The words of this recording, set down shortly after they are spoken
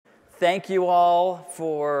thank you all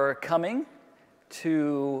for coming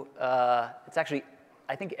to, it's actually,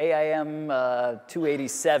 I think AIM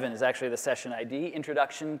 287 is actually the session ID,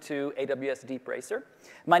 Introduction to AWS DeepRacer.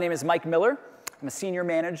 My name is Mike Miller. I'm a senior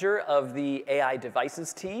manager of the AI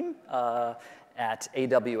devices team at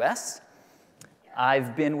AWS.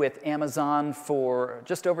 I've been with Amazon for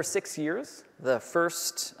just over 6 years. The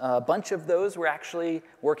first bunch of those were actually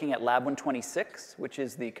working at Lab 126, which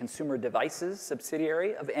is the consumer devices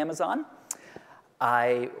subsidiary of Amazon.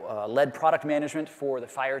 I led product management for the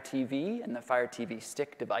Fire TV and the Fire TV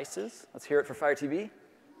Stick devices. Let's hear it for Fire TV.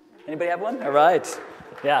 Anybody have one? All right.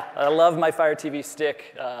 Yeah, I love my Fire TV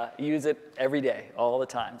Stick. Use it every day, all the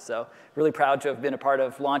time. So really proud to have been a part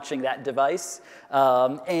of launching that device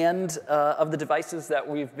and of the devices that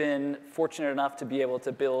we've been fortunate enough to be able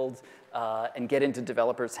to build and get into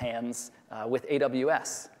developers' hands with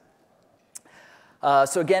AWS.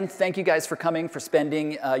 So again, thank you guys for coming, for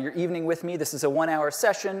spending your evening with me. This is a 1-hour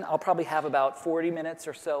session. I'll probably have about 40 minutes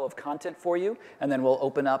or so of content for you, and then we'll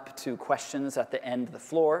open up to questions at the end of the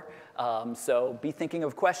floor. So be thinking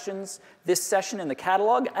of questions. This session in the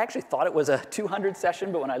catalog, I actually thought it was a 200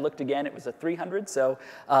 session, but when I looked again, it was a 300. So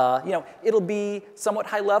it'll be somewhat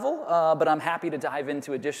high level, but I'm happy to dive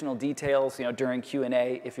into additional details during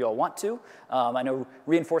Q&A if you all want to. I know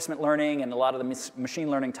reinforcement learning and a lot of the machine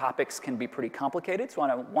learning topics can be pretty complicated, so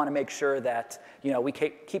I want to make sure that we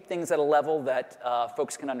keep things at a level that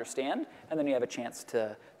folks can understand, and then you have a chance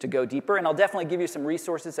to go deeper. And I'll definitely give you some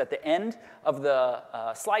resources at the end of the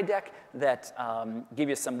slide deck that give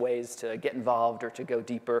you some ways to get involved or to go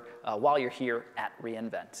deeper while you're here at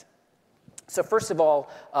re:Invent. So first of all,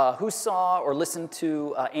 who saw or listened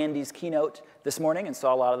to Andy's keynote this morning and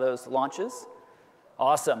saw a lot of those launches?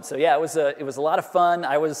 Awesome. So yeah, it was a lot of fun.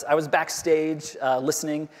 I was backstage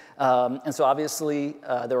listening, and so obviously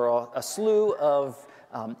there were a slew of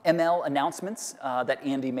ML announcements that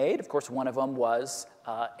Andy made. Of course, one of them was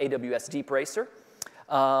AWS DeepRacer.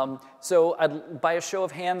 So by a show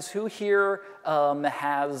of hands, who here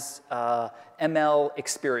has ML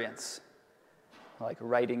experience? Like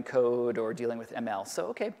writing code or dealing with ML. So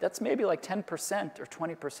okay, that's maybe like 10% or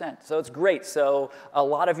 20%. So it's great. So a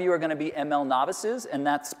lot of you are going to be ML novices, and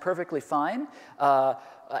that's perfectly fine.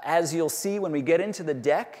 As you'll see when we get into the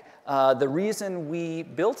deck, the reason we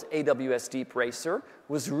built AWS DeepRacer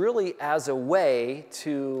was really as a way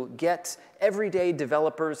to get everyday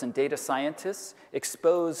developers and data scientists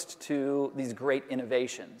exposed to these great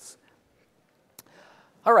innovations.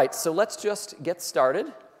 All right, so let's just get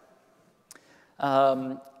started.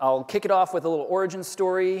 I'll kick it off with a little origin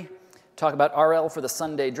story, talk about RL for the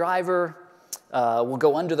Sunday driver. We'll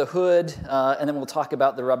go under the hood, and then we'll talk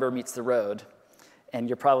about the rubber meets the road. And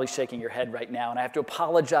you're probably shaking your head right now, and I have to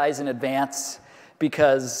apologize in advance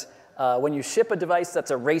because when you ship a device that's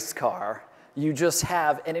a race car, you just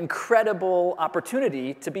have an incredible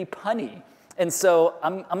opportunity to be punny. And so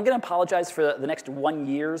I'm going to apologize for the next 1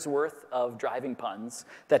 year's worth of driving puns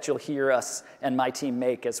that you'll hear us and my team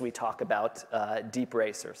make as we talk about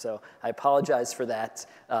DeepRacer. So I apologize for that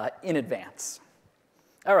in advance.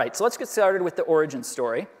 All right, so let's get started with the origin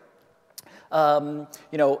story.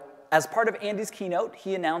 As part of Andy's keynote,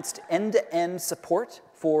 he announced end-to-end support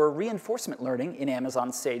for reinforcement learning in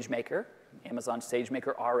Amazon SageMaker. Amazon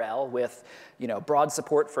SageMaker RL with broad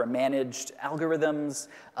support for managed algorithms,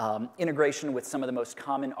 integration with some of the most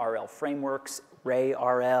common RL frameworks, Ray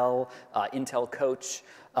RL, Intel Coach,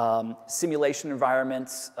 simulation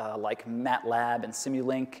environments like MATLAB and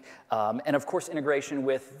Simulink, and of course integration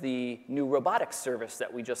with the new robotics service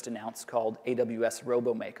that we just announced called AWS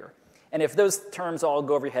RoboMaker. And if those terms all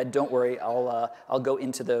go over your head, don't worry, I'll go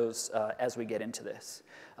into those as we get into this.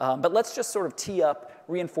 But let's just sort of tee up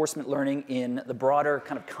reinforcement learning in the broader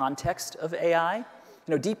kind of context of AI.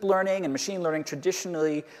 Deep learning and machine learning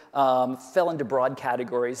traditionally fell into broad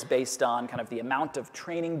categories based on kind of the amount of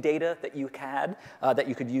training data that you had, that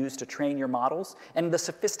you could use to train your models, and the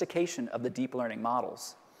sophistication of the deep learning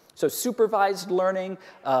models. So supervised learning,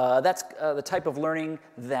 that's the type of learning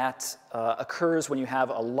that occurs when you have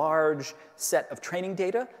a large set of training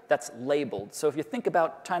data that's labeled. So if you think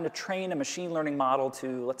about trying to train a machine learning model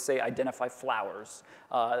to, let's say, identify flowers,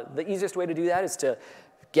 the easiest way to do that is to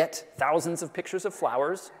get thousands of pictures of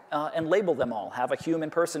flowers and label them all. Have a human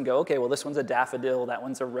person go, okay, well, this one's a daffodil, that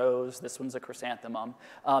one's a rose, this one's a chrysanthemum,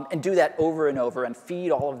 and do that over and over and feed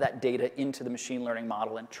all of that data into the machine learning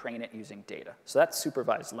model and train it using data. So that's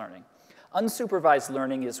supervised learning. Unsupervised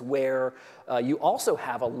learning is where you also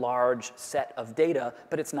have a large set of data,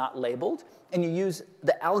 but it's not labeled, and you use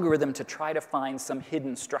the algorithm to try to find some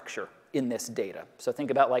hidden structure in this data. So think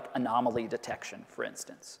about like anomaly detection, for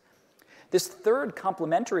instance. This third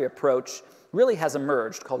complementary approach really has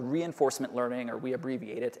emerged, called reinforcement learning, or we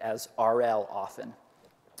abbreviate it as RL often.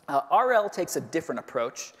 RL takes a different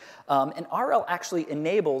approach, and RL actually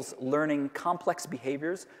enables learning complex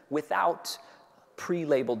behaviors without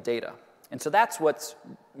pre-labeled data. And so that's what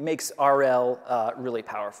makes RL really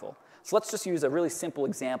powerful. So let's just use a really simple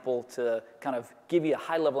example to kind of give you a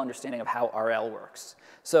high-level understanding of how RL works.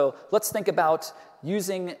 So let's think about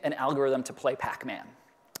using an algorithm to play Pac-Man.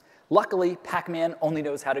 Luckily, Pac-Man only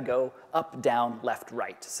knows how to go up, down, left,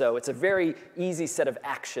 right. So it's a very easy set of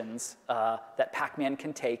actions that Pac-Man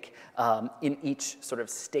can take in each sort of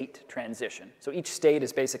state transition. So each state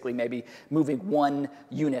is basically maybe moving one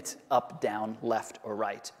unit up, down, left, or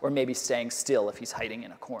right, or maybe staying still if he's hiding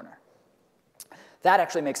in a corner. That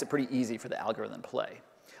actually makes it pretty easy for the algorithm to play.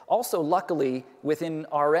 Also, luckily, within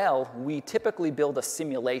RL, we typically build a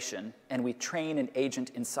simulation, and we train an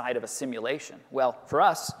agent inside of a simulation. Well, for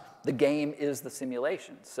us, the game is the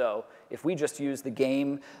simulation. So if we just use the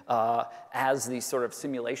game as the sort of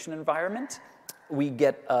simulation environment, we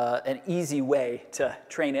get an easy way to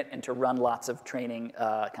train it and to run lots of training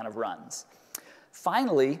kind of runs.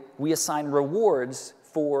 Finally, we assign rewards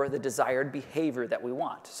for the desired behavior that we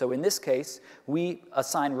want. So in this case, we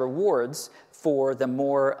assign rewards for the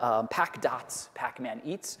more Pac dots Pac-Man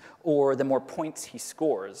eats, or the more points he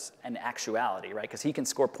scores in actuality, right? Because he can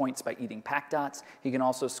score points by eating Pac dots. He can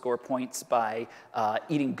also score points by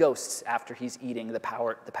eating ghosts after he's eating the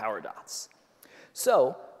power dots.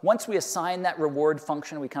 So once we assign that reward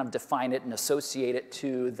function, we kind of define it and associate it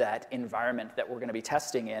to that environment that we're going to be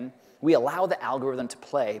testing in. We allow the algorithm to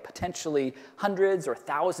play potentially hundreds or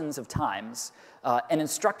thousands of times and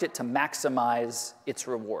instruct it to maximize its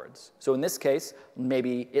rewards. So in this case,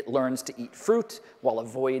 maybe it learns to eat fruit while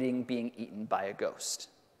avoiding being eaten by a ghost.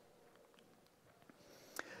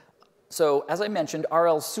 So as I mentioned,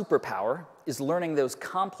 RL's superpower is learning those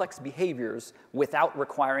complex behaviors without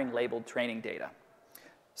requiring labeled training data.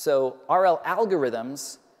 So RL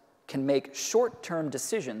algorithms can make short-term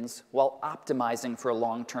decisions while optimizing for a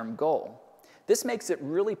long-term goal. This makes it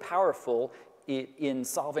really powerful in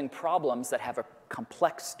solving problems that have a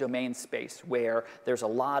complex domain space where there's a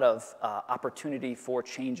lot of opportunity for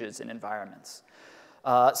changes in environments.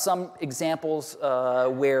 Some examples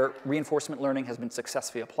where reinforcement learning has been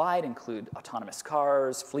successfully applied include autonomous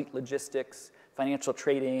cars, fleet logistics, financial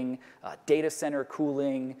trading, data center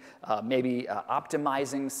cooling, maybe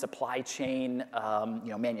optimizing supply chain,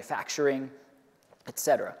 manufacturing, et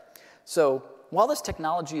cetera. So while this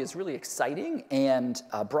technology is really exciting and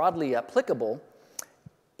broadly applicable,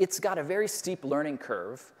 it's got a very steep learning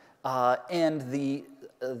curve, and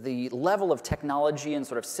the level of technology and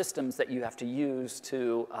sort of systems that you have to use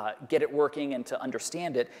to get it working and to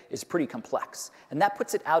understand it is pretty complex. And that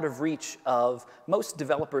puts it out of reach of most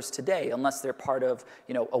developers today, unless they're part of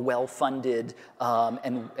a well-funded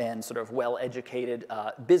and sort of well-educated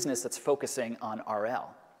business that's focusing on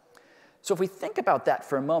RL. So if we think about that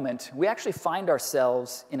for a moment, we actually find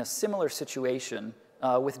ourselves in a similar situation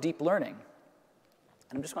with deep learning.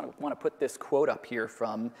 And I just want to put this quote up here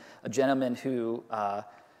from a gentleman who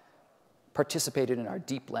participated in our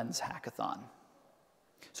Deep Lens hackathon.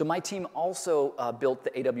 So my team also built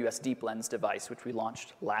the AWS Deep Lens device, which we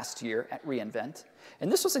launched last year at reInvent.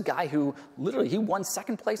 And this was a guy who literally, he won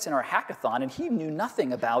second place in our hackathon, and he knew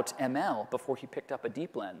nothing about ML before he picked up a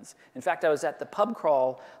Deep Lens. In fact, I was at the pub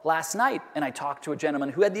crawl last night, and I talked to a gentleman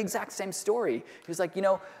who had the exact same story. He was like,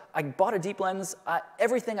 I bought a Deep Lens.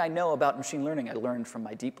 Everything I know about machine learning, I learned from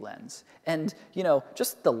my Deep Lens. And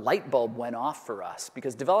just the light bulb went off for us,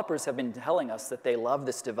 because developers have been telling us that they love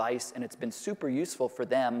this device, and it's been super useful for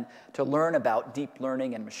them to learn about deep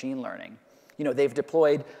learning and machine learning. They've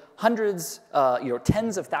deployed hundreds,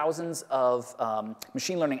 tens of thousands of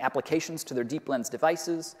machine learning applications to their Deep Lens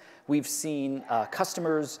devices. We've seen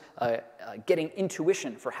customers getting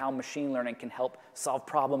intuition for how machine learning can help solve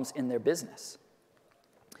problems in their business.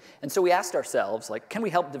 And so we asked ourselves, can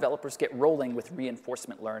we help developers get rolling with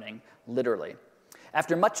reinforcement learning, literally?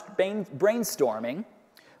 After much brainstorming,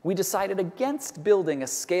 we decided against building a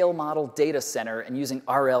scale model data center and using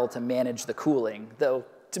RL to manage the cooling, though,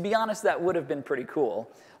 to be honest, that would have been pretty cool.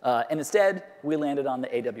 And instead, we landed on the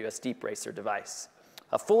AWS DeepRacer device,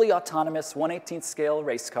 a fully autonomous 1/18th scale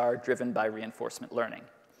race car driven by reinforcement learning.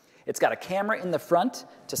 It's got a camera in the front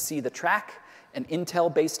to see the track, an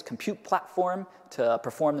Intel-based compute platform to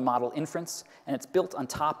perform the model inference, and it's built on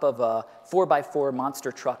top of a 4x4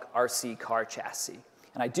 monster truck RC car chassis.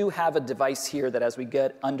 And I do have a device here that as we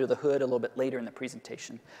get under the hood a little bit later in the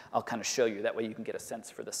presentation, I'll kind of show you. That way you can get a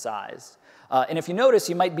sense for the size. And if you notice,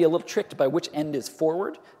 you might be a little tricked by which end is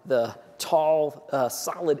forward. The tall,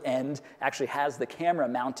 solid end actually has the camera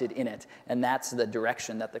mounted in it, and that's the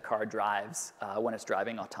direction that the car drives when it's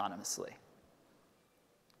driving autonomously.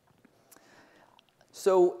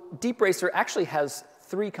 So DeepRacer actually has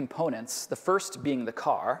three components, the first being the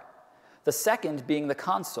car, the second being the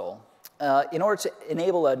console. In order to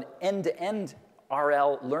enable an end-to-end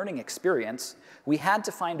RL learning experience, we had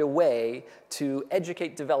to find a way to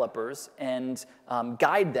educate developers and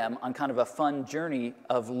guide them on kind of a fun journey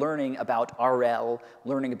of learning about RL,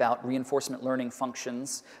 learning about reinforcement learning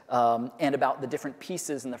functions, and about the different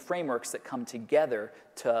pieces and the frameworks that come together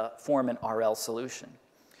to form an RL solution.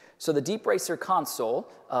 So the DeepRacer console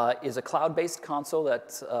is a cloud-based console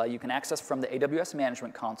that you can access from the AWS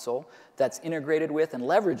Management Console that's integrated with and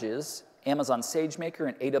leverages Amazon SageMaker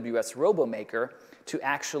and AWS RoboMaker to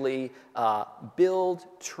actually build,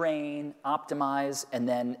 train, optimize, and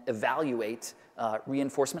then evaluate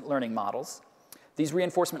reinforcement learning models. These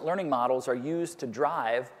reinforcement learning models are used to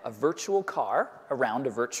drive a virtual car around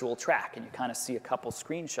a virtual track. And you kind of see a couple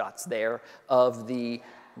screenshots there of the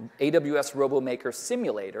AWS RoboMaker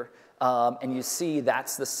simulator. And you see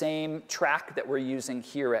that's the same track that we're using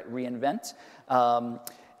here at reInvent.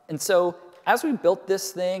 And so as we built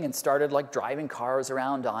this thing and started like driving cars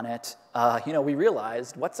around on it, we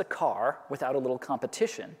realized, what's a car without a little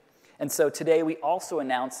competition? And so today we also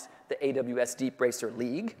announced the AWS DeepRacer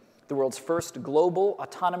League, the world's first global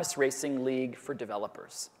autonomous racing league for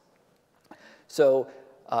developers. So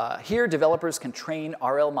here developers can train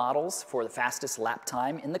RL models for the fastest lap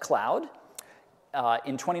time in the cloud.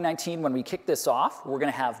 In 2019, when we kick this off, we're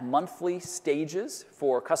going to have monthly stages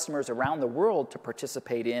for customers around the world to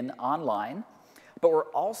participate in online. But we're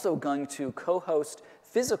also going to co-host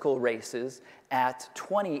physical races at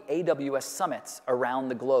 20 AWS summits around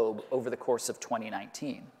the globe over the course of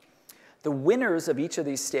 2019. The winners of each of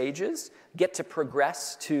these stages get to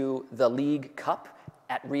progress to the League Cup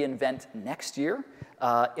at reInvent next year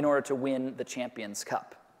in order to win the Champions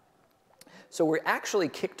Cup. So we actually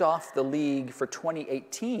kicked off the league for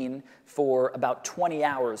 2018 for about 20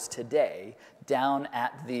 hours today down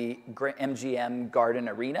at the MGM Garden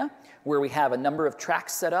Arena, where we have a number of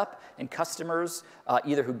tracks set up and customers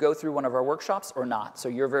either who go through one of our workshops or not. So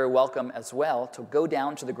you're very welcome as well to go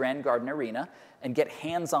down to the Grand Garden Arena and get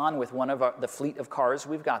hands-on with one of the fleet of cars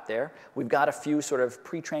we've got there. We've got a few sort of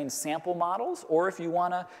pre-trained sample models, or if you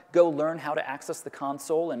want to go learn how to access the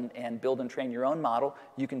console and build and train your own model,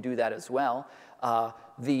 you can do that as well.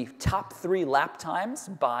 The top 3 lap times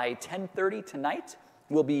by 10:30 tonight.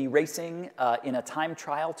 We'll be racing in a time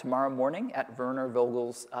trial tomorrow morning at Werner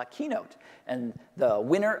Vogel's keynote. And the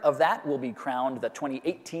winner of that will be crowned the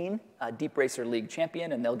 2018 DeepRacer League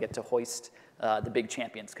champion, and they'll get to hoist the big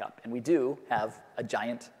Champions Cup. And we do have a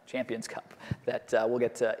giant Champions Cup that we'll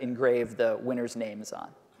get to engrave the winners' names on.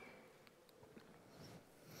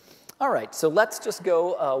 All right, so let's just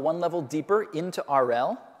go one level deeper into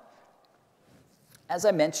RL. As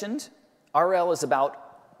I mentioned, RL is about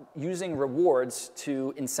using rewards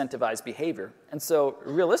to incentivize behavior. And so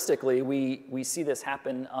realistically, we see this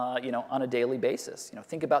happen on a daily basis.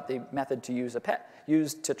 Think about the method to use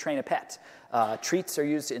to train a pet. Treats are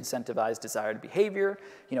used to incentivize desired behavior.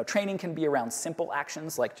 Training can be around simple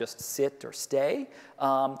actions like just sit or stay,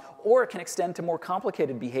 or it can extend to more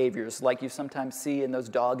complicated behaviors like you sometimes see in those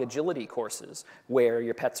dog agility courses where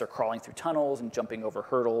your pets are crawling through tunnels and jumping over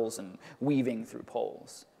hurdles and weaving through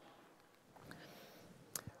poles.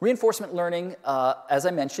 Reinforcement learning, as I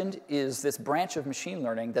mentioned, is this branch of machine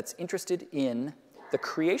learning that's interested in the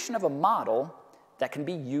creation of a model that can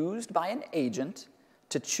be used by an agent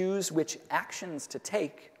to choose which actions to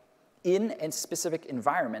take in a specific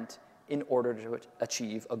environment in order to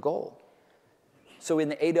achieve a goal. So in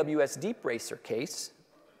the AWS DeepRacer case,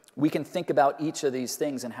 we can think about each of these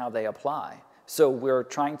things and how they apply. So we're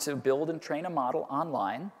trying to build and train a model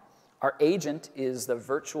online. Our agent is the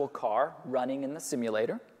virtual car running in the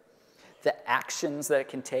simulator. The actions that it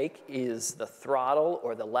can take is the throttle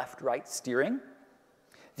or the left-right steering.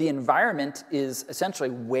 The environment is essentially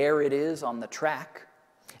where it is on the track.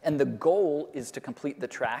 And the goal is to complete the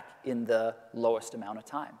track in the lowest amount of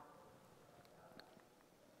time.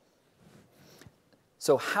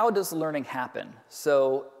 So how does learning happen?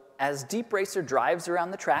 So as DeepRacer drives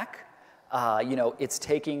around the track, it's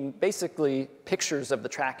taking basically pictures of the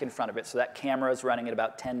track in front of it. So that camera is running at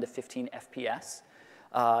about 10 to 15 FPS.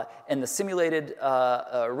 And the simulated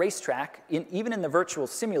racetrack, even in the virtual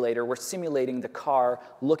simulator, we're simulating the car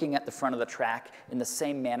looking at the front of the track in the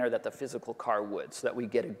same manner that the physical car would, so that we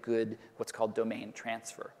get a good, what's called domain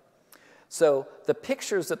transfer. So the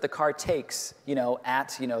pictures that the car takes,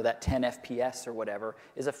 at that 10 FPS or whatever,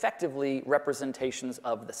 is effectively representations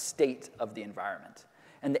of the state of the environment.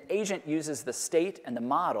 And the agent uses the state and the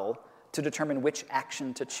model to determine which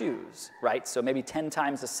action to choose, right? So maybe 10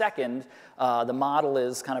 times a second, the model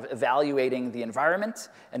is kind of evaluating the environment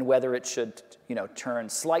and whether it should, turn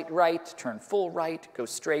slight right, turn full right, go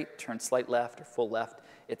straight, turn slight left or full left,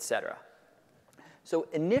 etc. So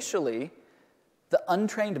initially, the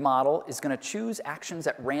untrained model is going to choose actions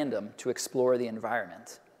at random to explore the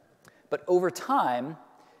environment. But over time,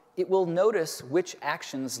 it will notice which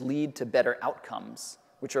actions lead to better outcomes,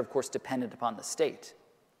 which are, of course, dependent upon the state.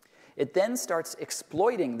 It then starts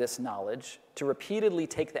exploiting this knowledge to repeatedly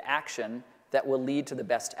take the action that will lead to the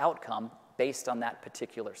best outcome based on that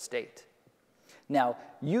particular state. Now,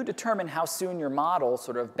 you determine how soon your model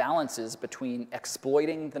sort of balances between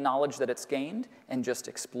exploiting the knowledge that it's gained and just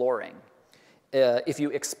exploring. If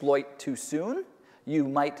you exploit too soon, you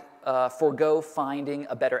might forego finding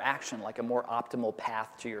a better action, like a more optimal path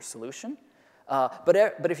to your solution.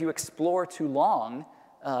 But if you explore too long,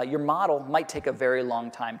 your model might take a very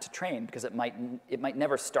long time to train because it might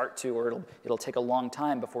never start to, or it'll take a long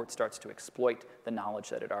time before it starts to exploit the knowledge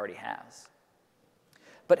that it already has.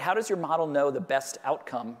 But how does your model know the best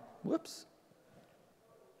outcome? Whoops.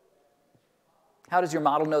 How does your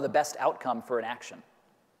model know the best outcome for an action?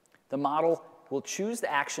 The model will choose the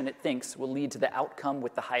action it thinks will lead to the outcome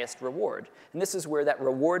with the highest reward. And this is where that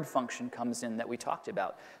reward function comes in that we talked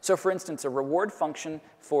about. So for instance, a reward function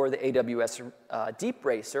for the AWS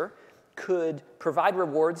DeepRacer could provide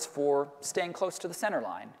rewards for staying close to the center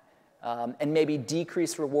line, and maybe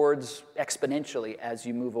decrease rewards exponentially as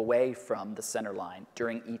you move away from the center line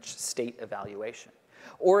during each state evaluation.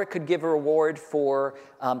 Or it could give a reward for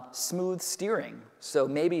smooth steering. So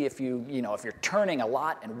maybe if if you're turning a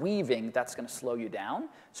lot and weaving, that's going to slow you down.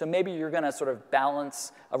 So maybe you're going to sort of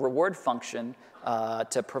balance a reward function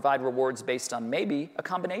to provide rewards based on maybe a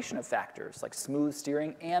combination of factors, like smooth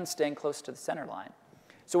steering and staying close to the center line.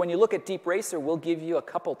 So when you look at DeepRacer, we'll give you a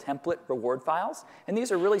couple template reward files. And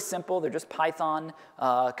these are really simple. They're just Python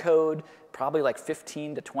code, probably like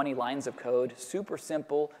 15 to 20 lines of code. Super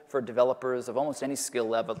simple for developers of almost any skill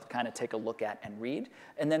level to kind of take a look at and read,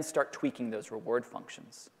 and then start tweaking those reward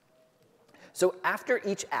functions. So after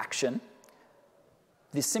each action,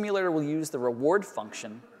 the simulator will use the reward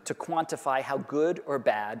function to quantify how good or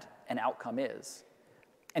bad an outcome is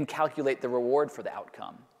and calculate the reward for the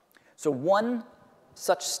outcome. So one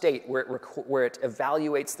such state where it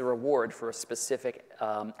evaluates the reward for a specific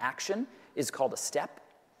action is called a step.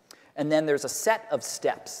 And then there's a set of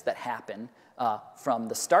steps that happen from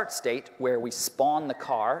the start state, where we spawn the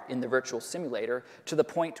car in the virtual simulator, to the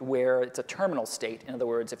point where it's a terminal state. In other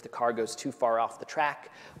words, if the car goes too far off the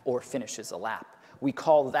track or finishes a lap. We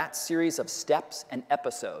call that series of steps an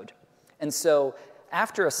episode. And so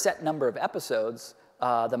after a set number of episodes,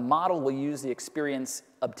 the model will use the experience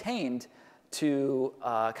obtained to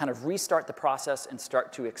kind of restart the process and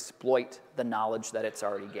start to exploit the knowledge that it's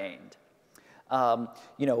already gained.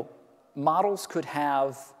 Models could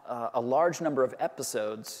have a large number of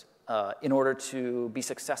episodes in order to be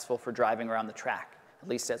successful for driving around the track, at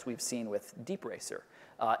least as we've seen with DeepRacer.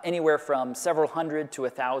 Anywhere from several hundred to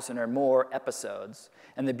 1,000 or more episodes.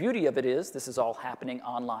 And the beauty of it is this is all happening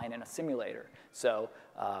online in a simulator. So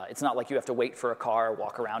it's not like you have to wait for a car,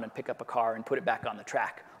 walk around and pick up a car and put it back on the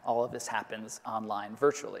track. All of this happens online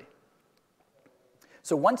virtually.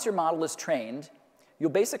 So once your model is trained, you'll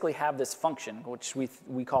basically have this function, which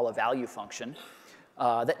we call a value function,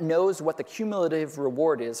 that knows what the cumulative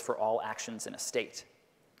reward is for all actions in a state.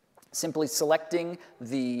 Simply selecting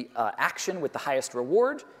the action with the highest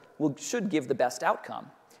reward should give the best outcome.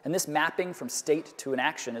 And this mapping from state to an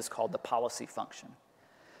action is called the policy function.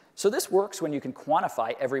 So this works when you can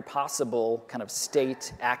quantify every possible kind of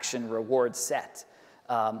state, action, reward set.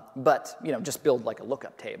 But just build like a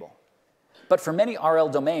lookup table. But for many RL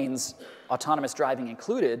domains, autonomous driving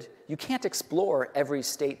included, you can't explore every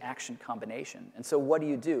state-action combination. And so what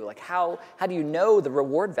do? Like how do you know the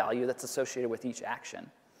reward value that's associated with each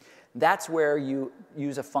action? That's where you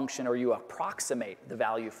use a function, or you approximate the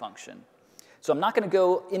value function. So I'm not going to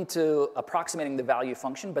go into approximating the value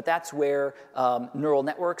function, but that's where neural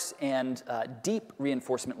networks and deep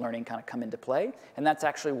reinforcement learning kind of come into play. And that's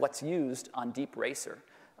actually what's used on DeepRacer.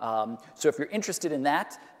 So if you're interested in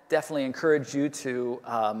that, definitely encourage you to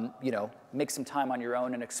make some time on your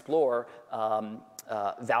own and explore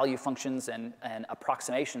value functions and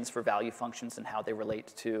approximations for value functions and how they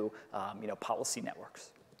relate to policy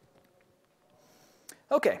networks.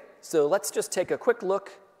 OK, so let's just take a quick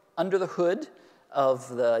look under the hood of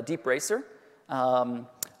the DeepRacer.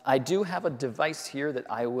 I do have a device here that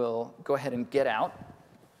I will go ahead and get out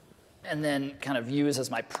and then kind of use as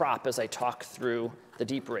my prop as I talk through the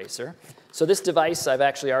DeepRacer. So this device I've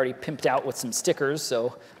actually already pimped out with some stickers,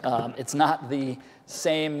 so it's not the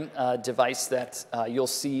same device that you'll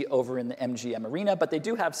see over in the MGM arena, but they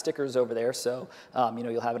do have stickers over there, so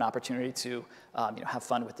you'll have an opportunity to have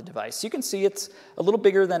fun with the device. You can see it's a little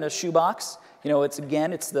bigger than a shoebox.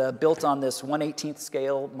 It's built on this 1/18th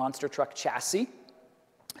scale monster truck chassis.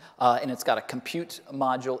 And it's got a compute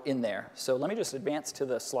module in there. So let me just advance to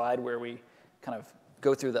the slide where we kind of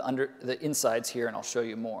go through the insides here, and I'll show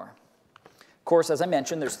you more. Of course, as I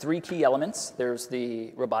mentioned, there's 3 key elements. There's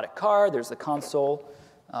the robotic car, there's the console,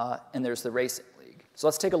 and there's the racing league. So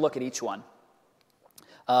let's take a look at each one.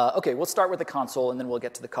 OK, we'll start with the console, and then we'll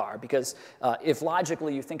get to the car. Because if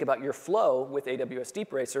logically you think about your flow with AWS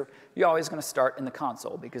DeepRacer, you're always going to start in the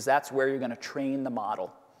console, because that's where you're going to train the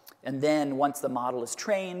model. And then once the model is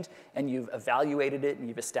trained and you've evaluated it and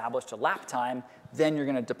you've established a lap time, then you're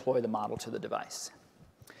going to deploy the model to the device.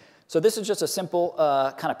 So this is just a simple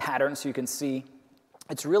kind of pattern so you can see.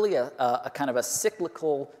 It's really a kind of a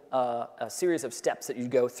cyclical series of steps that you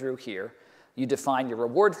go through here. You define your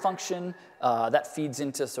reward function. That feeds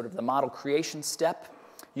into sort of the model creation step.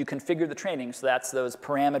 You configure the training. So that's those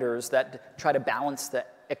parameters that try to balance the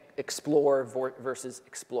explore versus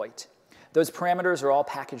exploit. Those parameters are all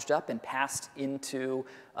packaged up and passed into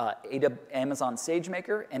Amazon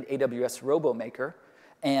SageMaker and AWS RoboMaker.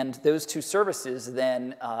 And those 2 services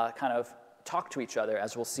then kind of talk to each other,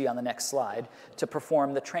 as we'll see on the next slide, to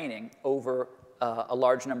perform the training over a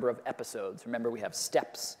large number of episodes. Remember, we have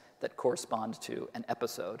steps that correspond to an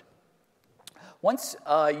episode. Once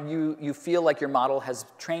you feel like your model has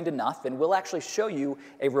trained enough, and we'll actually show you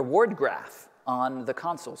a reward graph on the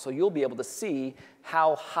console. So you'll be able to see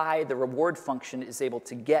how high the reward function is able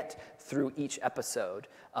to get through each episode.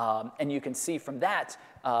 And you can see from that,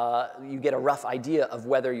 you get a rough idea of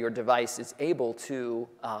whether your device is able to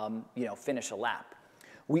finish a lap.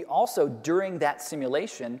 We also, during that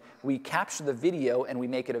simulation, we capture the video and we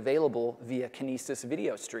make it available via Kinesis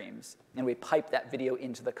video streams. And we pipe that video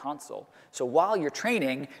into the console. So while you're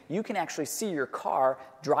training, you can actually see your car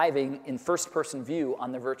driving in first-person view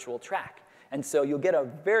on the virtual track. And so you'll get a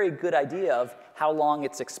very good idea of how long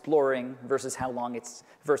it's exploring versus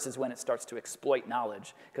when it starts to exploit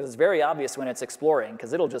knowledge. Because it's very obvious when it's exploring,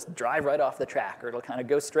 because it'll just drive right off the track, or it'll kind of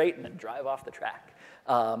go straight and then drive off the track.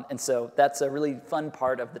 And so that's a really fun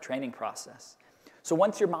part of the training process. So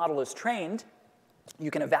once your model is trained,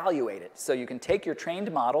 you can evaluate it. So you can take your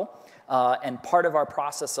trained model, and part of our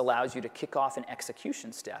process allows you to kick off an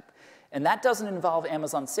execution step. And that doesn't involve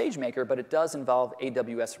Amazon SageMaker, but it does involve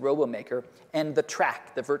AWS RoboMaker and the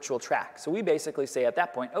track, the virtual track. So we basically say at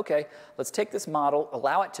that point, OK, let's take this model,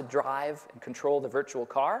 allow it to drive and control the virtual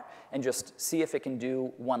car, and just see if it can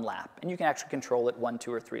do 1 lap. And you can actually control it 1,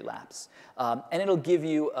 2, or 3 laps. And it'll give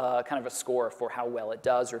you kind of a score for how well it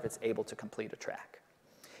does or if it's able to complete a track.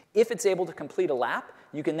 If it's able to complete a lap,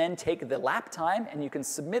 you can then take the lap time and you can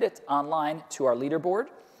submit it online to our leaderboard,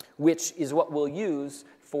 which is what we'll use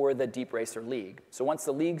for the DeepRacer League. So once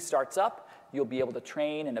the league starts up, you'll be able to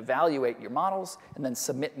train and evaluate your models and then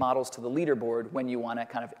submit models to the leaderboard when you want to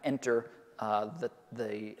kind of enter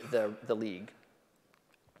the league.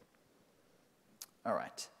 All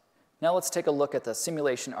right. Now let's take a look at the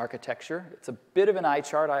simulation architecture. It's a bit of an eye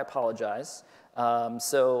chart. I apologize.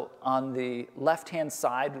 So on the left-hand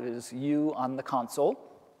side is you on the console.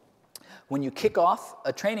 When you kick off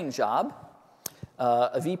a training job,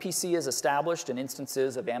 a VPC is established and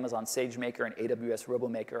instances of Amazon SageMaker and AWS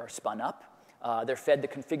RoboMaker are spun up. They're fed the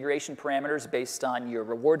configuration parameters based on your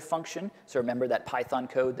reward function. So remember that Python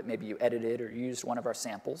code that maybe you edited or used one of our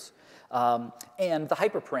samples. And the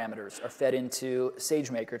hyperparameters are fed into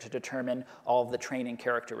SageMaker to determine all of the training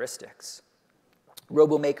characteristics.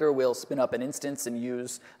 RoboMaker will spin up an instance and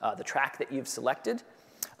use the track that you've selected.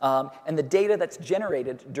 And the data that's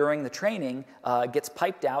generated during the training gets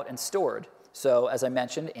piped out and stored. So as I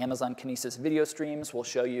mentioned, Amazon Kinesis video streams will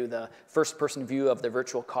show you the first-person view of the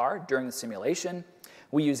virtual car during the simulation.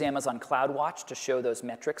 We use Amazon CloudWatch to show those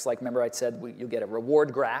metrics. Like, remember I said you'll get a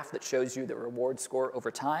reward graph that shows you the reward score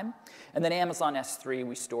over time. And then Amazon S3,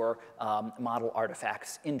 we store model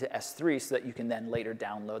artifacts into S3 so that you can then later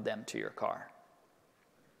download them to your car.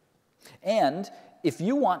 And if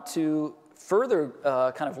you want to further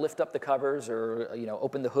kind of lift up the covers or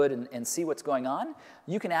open the hood and see what's going on,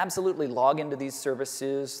 you can absolutely log into these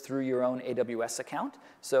services through your own AWS account.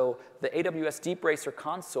 So the AWS DeepRacer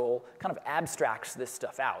console kind of abstracts this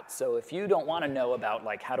stuff out. So if you don't want to know about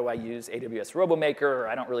like how do I use AWS RoboMaker, or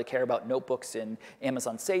I don't really care about notebooks in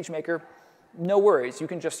Amazon SageMaker, no worries, you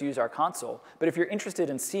can just use our console. But if you're interested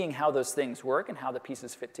in seeing how those things work and how the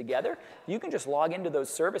pieces fit together, you can just log into those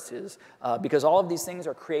services because all of these things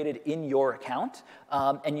are created in your account.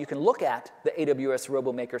 And you can look at the AWS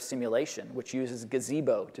RoboMaker simulation, which uses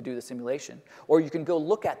Gazebo to do the simulation. Or you can go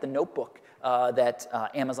look at the notebook that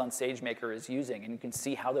Amazon SageMaker is using, and you can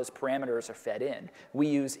see how those parameters are fed in. We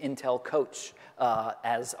use Intel Coach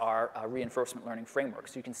as our reinforcement learning framework.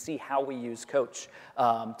 So you can see how we use Coach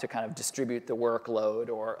to kind of distribute the workload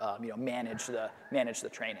or manage the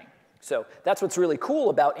training. So that's what's really cool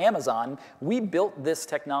about Amazon. We built this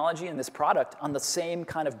technology and this product on the same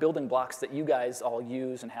kind of building blocks that you guys all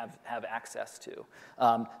use and have access to.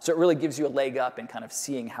 So it really gives you a leg up in kind of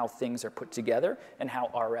seeing how things are put together and how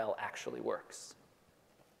RL actually works.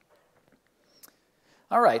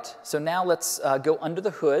 All right, so now let's go under the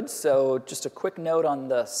hood. So just a quick note on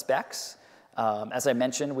the specs. As I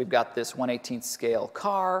mentioned, we've got this 1/18th scale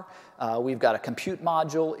car. We've got a compute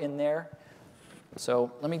module in there.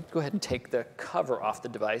 So let me go ahead and take the cover off the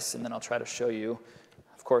device, and then I'll try to show you.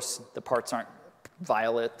 Of course, the parts aren't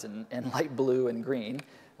violet and light blue and green,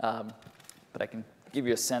 but I can give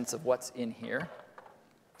you a sense of what's in here.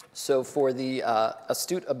 So for the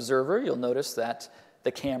astute observer, you'll notice that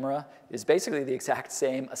the camera is basically the exact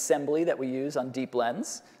same assembly that we use on Deep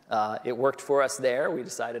Lens. It worked for us there. We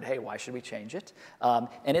decided, hey, why should we change it?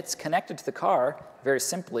 And it's connected to the car very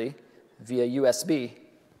simply via USB.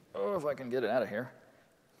 Oh, if I can get it out of here.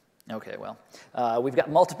 OK, well, we've got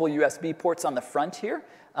multiple USB ports on the front here.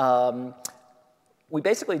 We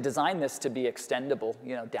basically designed this to be extendable,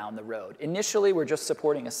 down the road. Initially, we're just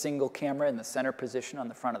supporting a single camera in the center position on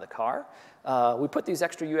the front of the car. We put these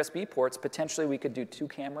extra USB ports. Potentially, we could do 2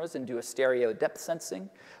 cameras and do a stereo depth sensing,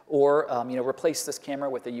 or replace this camera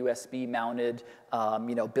with a USB-mounted,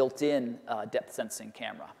 built-in depth sensing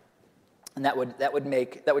camera. And that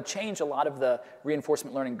would change a lot of the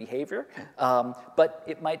reinforcement learning behavior, but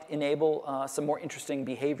it might enable some more interesting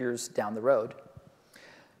behaviors down the road.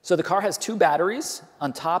 So the car has 2 batteries.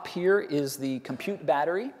 On top here is the compute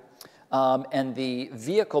battery, and the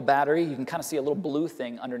vehicle battery. You can kind of see a little blue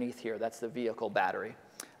thing underneath here. That's the vehicle battery.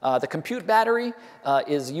 The compute battery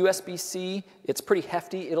is USB-C. It's pretty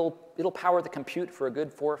hefty. It'll power the compute for a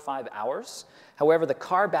good 4 or 5 hours. However, the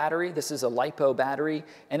car battery, this is a LiPo battery,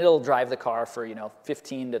 and it'll drive the car for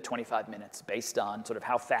 15 to 25 minutes based on sort of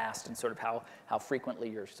how fast and sort of how frequently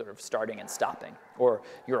you're sort of starting and stopping, or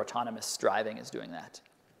your autonomous driving is doing that.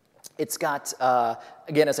 It's got,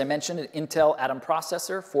 again, as I mentioned, an Intel Atom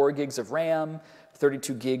processor, 4 gigs of RAM,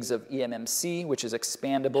 32 gigs of eMMC, which is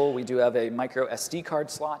expandable. We do have a micro SD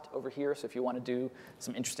card slot over here, so if you want to do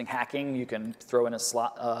some interesting hacking, you can throw in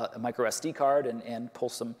a micro SD card and pull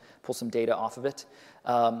some data off of it.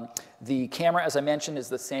 The camera, as I mentioned, is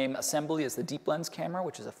the same assembly as the Deep Lens camera,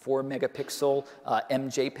 which is a 4-megapixel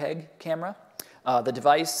MJPEG camera. The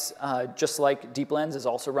device, just like Deep Lens, is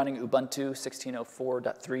also running Ubuntu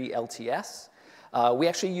 16.04.3 LTS. We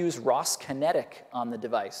actually use ROS Kinetic on the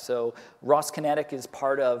device. So ROS Kinetic is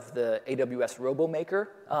part of the AWS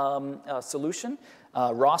RoboMaker solution.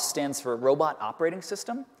 ROS stands for Robot Operating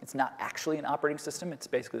System. It's not actually an operating system. It's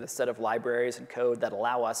basically the set of libraries and code that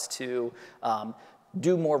allow us to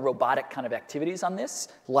do more robotic kind of activities on this,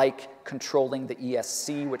 like controlling the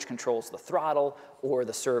ESC, which controls the throttle, or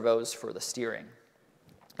the servos for the steering.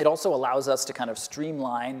 It also allows us to kind of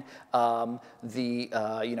streamline the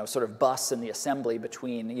sort of bus and the assembly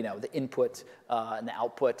between the input and the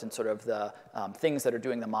output and sort of the things that are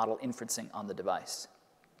doing the model inferencing on the device.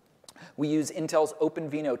 We use Intel's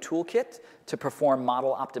OpenVINO toolkit to perform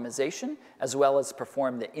model optimization, as well as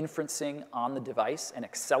perform the inferencing on the device and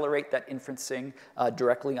accelerate that inferencing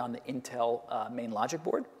directly on the Intel main logic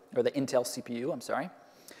board, or the Intel CPU, I'm sorry.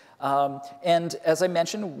 And as I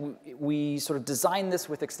mentioned, we sort of designed this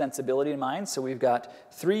with extensibility in mind. So we've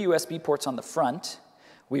got 3 USB ports on the front.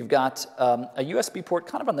 We've got a USB port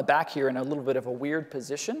kind of on the back here in a little bit of a weird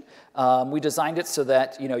position. We designed it so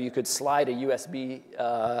that you could slide a USB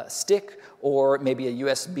stick or maybe a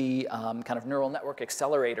USB kind of neural network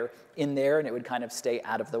accelerator in there, and it would kind of stay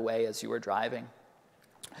out of the way as you were driving.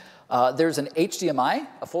 There's an HDMI,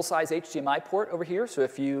 a full-size HDMI port over here. So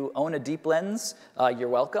if you own a Deep Lens, you're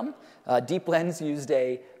welcome. Deep Lens used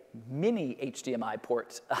a mini HDMI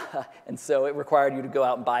port, and so it required you to go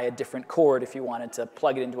out and buy a different cord if you wanted to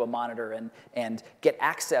plug it into a monitor and get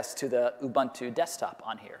access to the Ubuntu desktop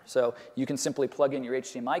on here. So you can simply plug in your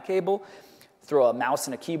HDMI cable, throw a mouse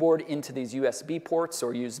and a keyboard into these USB ports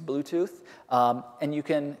or use Bluetooth, and you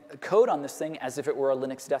can code on this thing as if it were a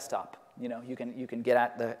Linux desktop. You know, you can get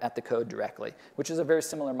at the code directly, which is a very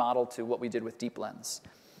similar model to what we did with DeepLens.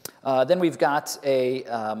 Then we've got a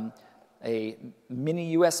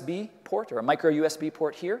mini USB port or a micro USB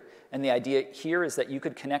port here. And the idea here is that you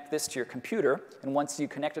could connect this to your computer. And once you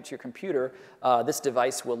connect it to your computer, this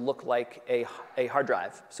device will look like a hard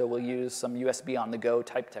drive. So we'll use some USB on-the-go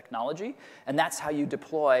type technology. And that's how you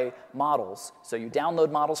deploy models. So you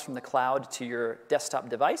download models from the cloud to your desktop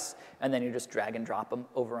device. And then you just drag and drop them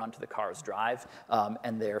over onto the car's drive.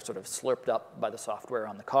 And they're sort of slurped up by the software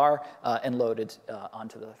on the car and loaded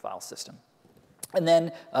onto the file system. And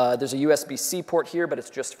then there's a USB-C port here, but it's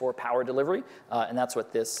just for power delivery. And that's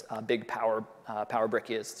what this big power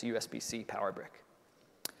brick is. It's a USB-C power brick.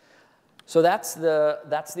 So that's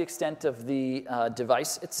the extent of the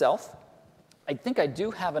device itself. I think I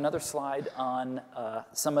do have another slide on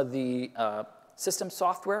some of the system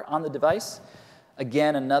software on the device.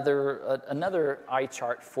 Again, another eye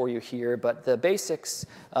chart for you here. But the basics,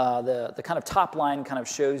 the kind of top line kind of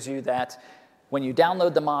shows you that when you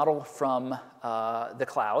download the model from the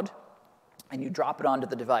cloud and you drop it onto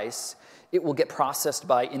the device, it will get processed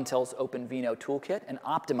by Intel's OpenVINO toolkit and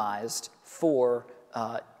optimized for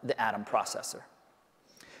the Atom processor.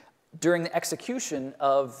 During the execution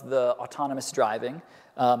of the autonomous driving,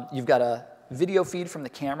 you've got a video feed from the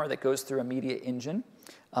camera that goes through a media engine,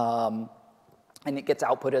 and it gets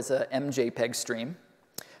output as a MJPEG stream.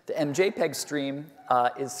 The MJPEG stream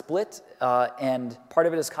is split, and part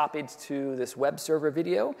of it is copied to this web server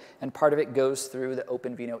video, and part of it goes through the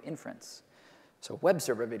OpenVINO inference. So web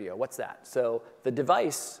server video, what's that? So the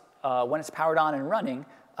device, when it's powered on and running,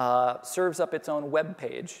 serves up its own web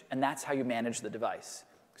page, and that's how you manage the device.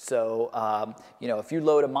 So you know, if you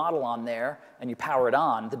load a model on there and you power it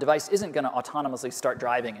on, the device isn't going to autonomously start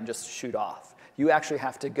driving and just shoot off. You actually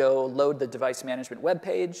have to go load the device management web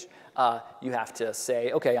page. You have to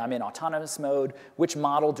say, OK, I'm in autonomous mode. Which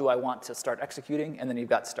model do I want to start executing? And then you've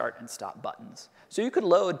got start and stop buttons. So you could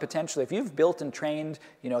load potentially, if you've built and trained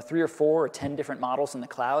 3 or 4 or 10 different models in the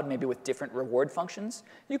cloud, maybe with different reward functions,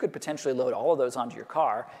 you could potentially load all of those onto your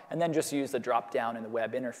car and then just use the drop-down in the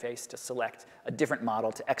web interface to select a different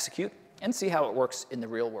model to execute and see how it works in the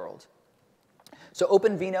real world. So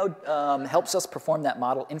OpenVINO helps us perform that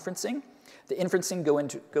model inferencing. The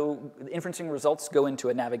inferencing results go into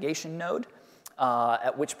a navigation node,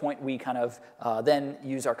 at which point we kind of then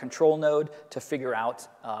use our control node to figure out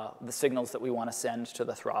the signals that we want to send to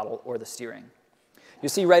the throttle or the steering. You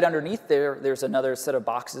see right underneath there's another set of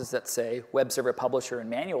boxes that say Web Server Publisher and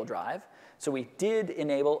Manual Drive. So we did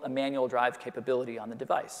enable a manual drive capability on the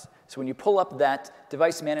device. So when you pull up that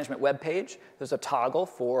device management web page, there's a toggle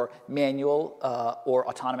for manual or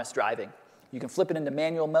autonomous driving. You can flip it into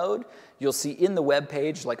manual mode. You'll see in the web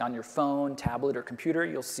page, like on your phone, tablet, or computer,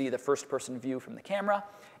 you'll see the first-person view from the camera,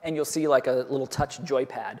 and you'll see like a little touch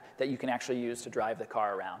joypad that you can actually use to drive the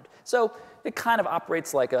car around. So it kind of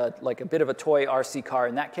operates like a bit of a toy RC car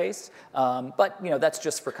in that case, but that's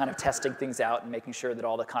just for kind of testing things out and making sure that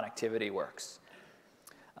all the connectivity works.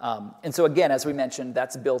 And so again, as we mentioned,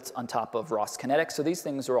 that's built on top of ROS Kinetic. So these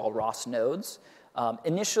things are all ROS nodes.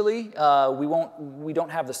 Initially, we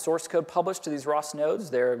don't have the source code published to these ROS nodes.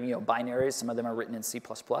 They're binaries. Some of them are written in C++.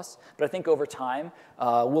 But I think over time,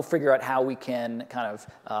 we'll figure out how we can kind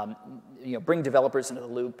of bring developers into the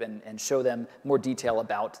loop and show them more detail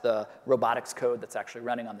about the robotics code that's actually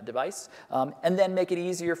running on the device, and then make it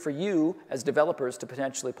easier for you as developers to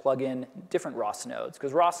potentially plug in different ROS nodes.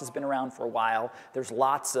 Because ROS has been around for a while. There's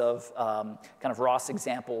lots of kind of ROS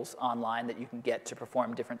examples online that you can get to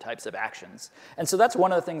perform different types of actions. And so that's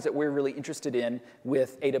one of the things that we're really interested in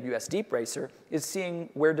with AWS DeepRacer is seeing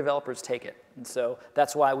where developers take it. And so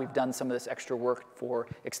that's why we've done some of this extra work for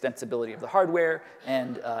extensibility of the hardware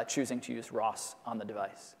and choosing to use ROS on the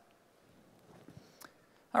device.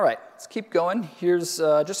 All right, let's keep going. Here's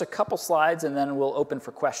just a couple slides, and then we'll open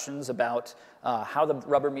for questions about how the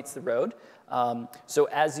rubber meets the road. So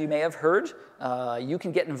as you may have heard, you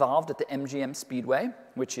can get involved at the MGM Speedway,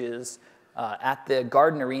 which is at the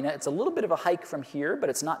Garden Arena. It's a little bit of a hike from here, but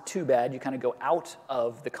it's not too bad. You kind of go out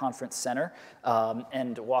of the conference center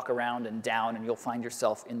and walk around and down, and you'll find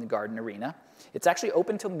yourself in the Garden Arena. It's actually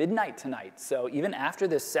open till midnight tonight, so even after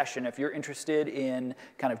this session, if you're interested in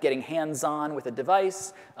kind of getting hands-on with a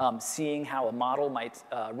device, seeing how a model might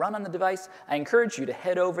run on the device, I encourage you to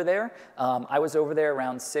head over there. I was over there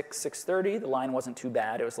around 6:30. The line wasn't too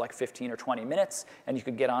bad. It was like 15 or 20 minutes, and you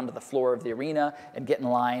could get onto the floor of the arena and get in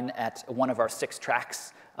line at one of our 6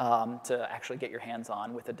 tracks to actually get your hands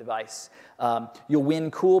on with a device. You'll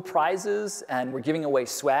win cool prizes, and we're giving away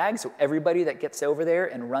swag, so everybody that gets over there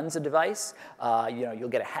and runs a device, you'll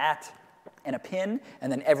get a hat and a pin,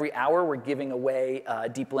 and then every hour we're giving away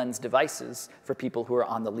Deep Lens devices for people who are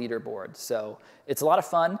on the leaderboard. So it's a lot of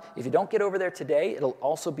fun. If you don't get over there today, it'll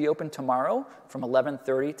also be open tomorrow from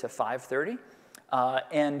 11:30 to 5:30.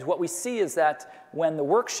 And what we see is that when the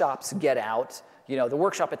workshops get out, the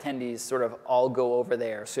workshop attendees sort of all go over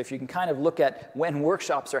there. So if you can kind of look at when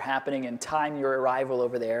workshops are happening and time your arrival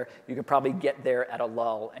over there, you can probably get there at a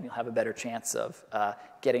lull, and you'll have a better chance of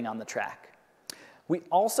getting on the track. We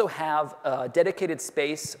also have a dedicated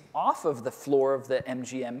space off of the floor of the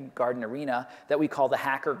MGM Garden Arena that we call the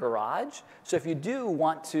Hacker Garage. So if you do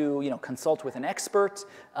want to consult with an expert,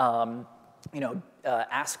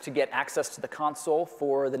 ask to get access to the console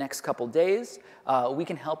for the next couple days, we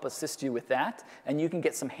can help assist you with that. And you can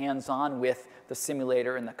get some hands-on with the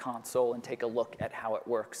simulator and the console and take a look at how it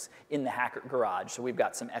works in the Hacker Garage. So we've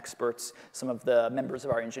got some experts, some of the members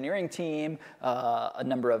of our engineering team, a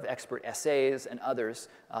number of expert SAs, and others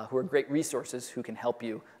who are great resources who can help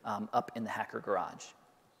you up in the Hacker Garage.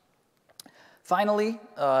 Finally,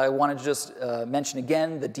 I wanted to just mention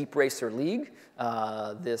again the DeepRacer League,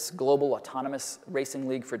 this global autonomous racing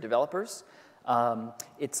league for developers.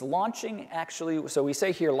 It's launching, actually, so we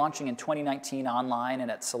say here launching in 2019 online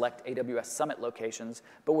and at select AWS Summit locations,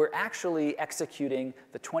 but we're actually executing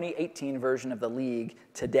the 2018 version of the league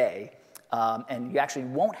today. And you actually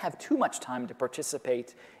won't have too much time to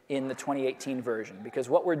participate in the 2018 version, because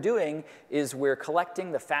what we're doing is we're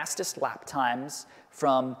collecting the fastest lap times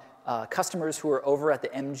from customers who are over at the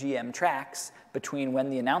MGM tracks between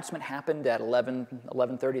when the announcement happened at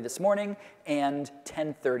 11:30 this morning and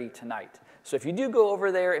 10:30 tonight. So if you do go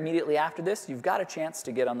over there immediately after this, you've got a chance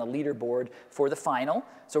to get on the leaderboard for the final.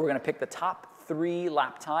 So we're going to pick the top 3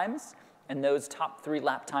 lap times, and those top 3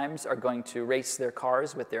 lap times are going to race their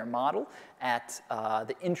cars with their model at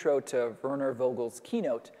the intro to Werner Vogel's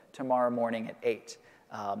keynote tomorrow morning at 8.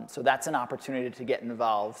 So that's an opportunity to get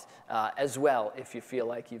involved as well if you feel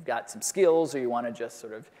like you've got some skills or you want to just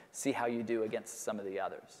sort of see how you do against some of the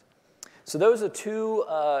others. So those are 2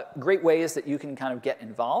 great ways that you can kind of get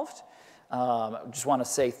involved. I just want to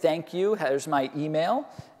say thank you. Here's my email,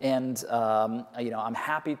 and I'm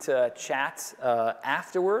happy to chat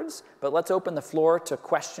afterwards. But let's open the floor to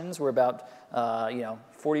questions. We're about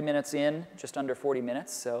 40 minutes in, just under 40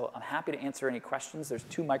 minutes. So I'm happy to answer any questions. There's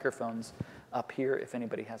 2 microphones up here if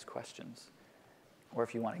anybody has questions, or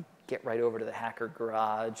if you want to get right over to the Hacker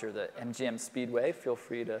Garage or the MGM Speedway, feel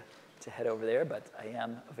free to head over there. But I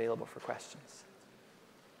am available for questions.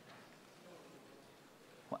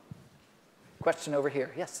 Question over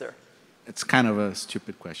here. Yes, sir. It's kind of a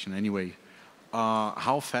stupid question. Anyway,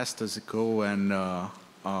 how fast does it go, and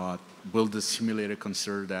will the simulator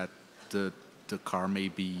consider that the car may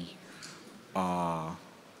be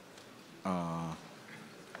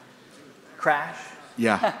crash?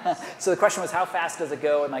 Yeah. So the question was, how fast does it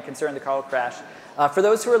go? Am I concerned the car will crash? For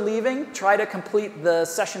those who are leaving, try to complete the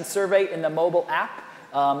session survey in the mobile app.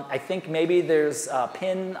 I think maybe there's a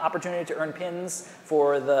pin opportunity to earn pins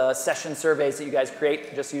for the session surveys that you guys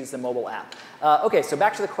create. Just use the mobile app. OK, so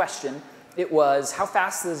back to the question. It was, how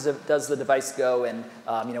fast does the device go, and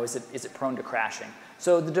is it prone to crashing?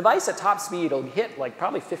 So the device at top speed will hit like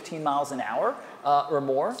probably 15 miles an hour or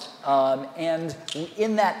more. And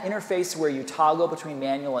in that interface where you toggle between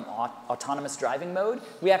manual and autonomous driving mode,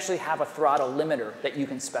 we actually have a throttle limiter that you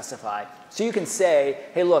can specify. So you can say,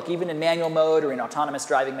 hey, look, even in manual mode or in autonomous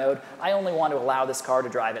driving mode, I only want to allow this car to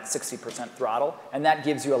drive at 60% throttle. And that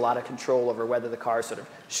gives you a lot of control over whether the car sort of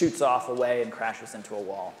shoots off away and crashes into a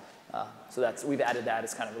wall. So we've added that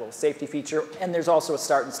as kind of a little safety feature. And there's also a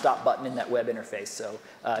start and stop button in that web interface. So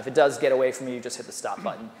if it does get away from you, just hit the stop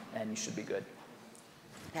button, and you should be good.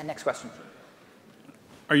 Yeah, next question.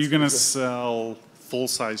 Are you going to sell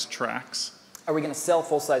full-size tracks? Are we going to sell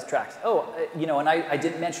full-size tracks? Oh, and I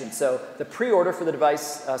didn't mention. So the pre-order for the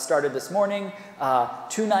device started this morning.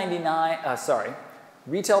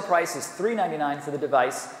 Retail price is $399 for the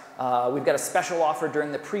device. We've got a special offer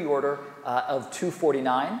during the pre-order of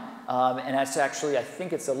 $249. And that's actually, I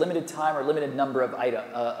think it's a limited time or limited number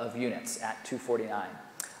of units at 249.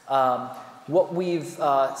 What we've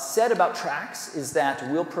said about tracks is that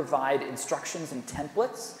we'll provide instructions and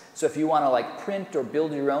templates. So if you want to like print or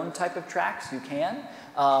build your own type of tracks, you can.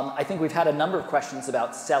 I think we've had a number of questions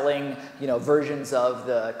about selling, versions of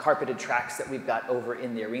the carpeted tracks that we've got over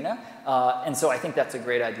in the arena. And so I think that's a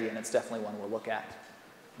great idea, and it's definitely one we'll look at.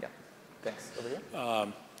 Yeah, thanks. Over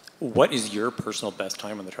here. What is your personal best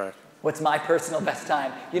time on the track? What's my personal best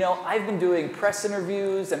time? I've been doing press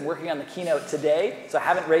interviews and working on the keynote today, so I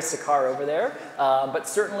haven't raced a car over there. But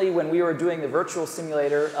certainly when we were doing the virtual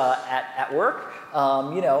simulator at work,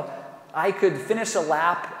 I could finish a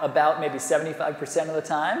lap about maybe 75% of the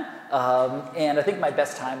time. And I think my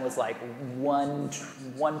best time was like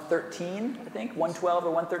 1:13, I think, 1:12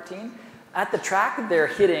 or 1:13. At the track, they're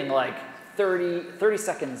hitting like 30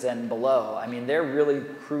 seconds and below. I mean, they're really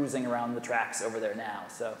cruising around the tracks over there now.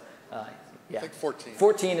 So. Yeah. I think 14.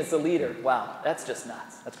 14 is the leader. Wow, that's just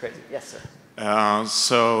nuts. That's crazy. Yes, sir.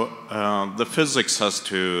 So the physics has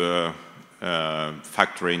to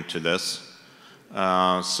factor into this.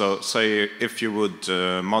 So say if you would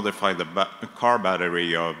modify the car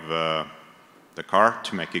battery of the car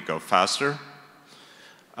to make it go faster,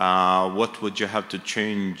 what would you have to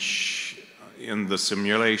change in the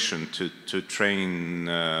simulation to train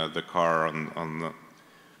the car on the...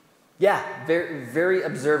 Yeah, very, very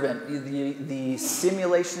observant. The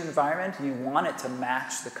simulation environment, you want it to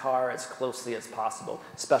match the car as closely as possible,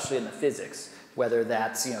 especially in the physics, whether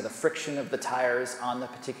that's the friction of the tires on the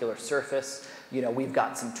particular surface. We've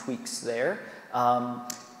got some tweaks there.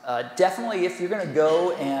 Definitely, if you're going to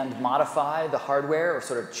go and modify the hardware or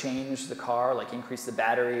sort of change the car, like increase the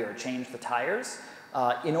battery or change the tires,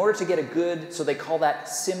 in order to get a good, so they call that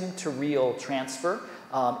sim-to-real transfer.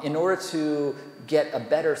 In order to get a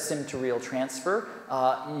better sim-to-real transfer,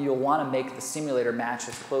 you'll want to make the simulator match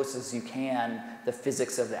as close as you can the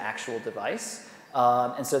physics of the actual device.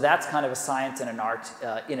 And so that's kind of a science and an art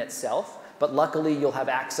in itself. But luckily, you'll have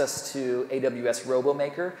access to AWS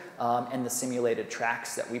RoboMaker and the simulated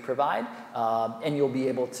tracks that we provide. And you'll be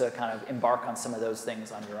able to kind of embark on some of those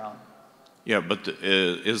things on your own. Yeah, but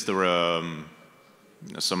is there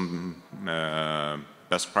some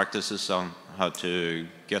best practices on how to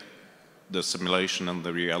get the simulation and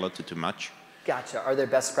the reality to match? Gotcha. Are there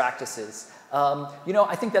best practices?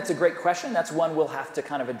 I think that's a great question. That's one we'll have to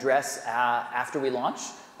kind of address after we launch.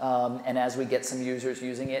 And as we get some users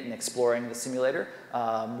using it and exploring the simulator,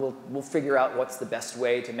 we'll figure out what's the best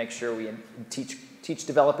way to make sure we teach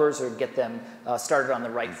developers or get them started on the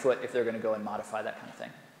right foot if they're going to go and modify that kind of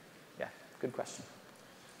thing. Yeah, good question.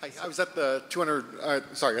 I was at the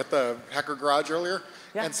at the Hacker Garage earlier,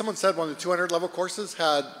 and someone said one of the 200 level courses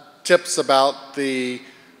had tips about the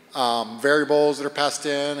variables that are passed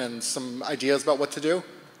in and some ideas about what to do.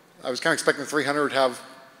 I was kind of expecting 300 would have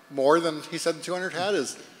more than he said the 200 had.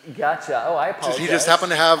 Gotcha. Oh, I apologize. Did he just happen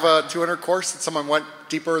to have a 200 course that someone went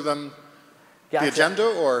deeper than the agenda,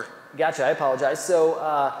 or? Gotcha. I apologize. So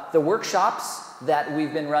the workshops that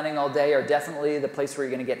we've been running all day are definitely the place where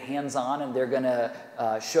you're going to get hands-on, and they're going to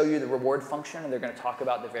show you the reward function, and they're going to talk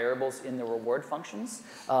about the variables in the reward functions.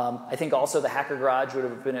 I think also the Hacker Garage would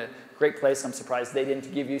have been a great place. I'm surprised they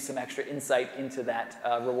didn't give you some extra insight into that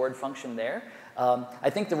reward function there. I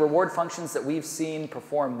think the reward functions that we've seen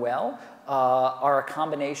perform well are a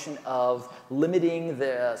combination of limiting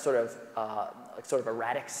the sort of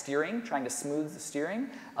erratic steering, trying to smooth the steering,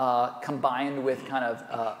 combined with kind of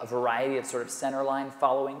a variety of sort of centerline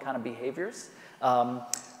following kind of behaviors. And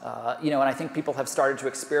I think people have started to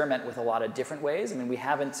experiment with a lot of different ways. I mean, we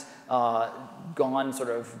haven't gone sort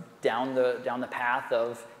of down the path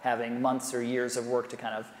of having months or years of work to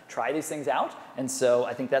kind of try these things out. And so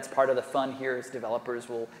I think that's part of the fun here is developers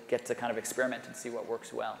will get to kind of experiment and see what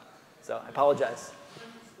works well. So I apologize.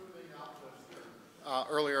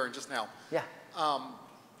 Earlier and just now. Yeah.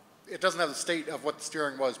 It doesn't have the state of what the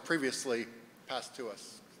steering was previously passed to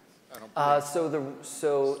us. I don't believe.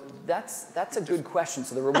 So that's a good question.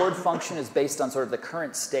 So the reward function is based on sort of the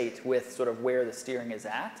current state with sort of where the steering is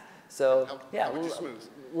at. So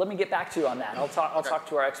let me get back to you on that. I'll talk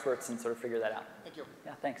to our experts and sort of figure that out. Thank you.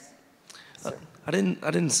 Yeah, thanks. I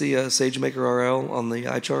didn't see a SageMaker RL on the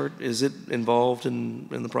eye chart. Is it involved in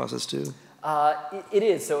the process too? It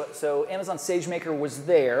is. So Amazon SageMaker was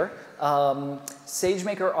there.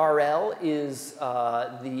 SageMaker RL is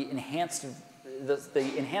the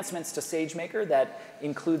enhancements to SageMaker that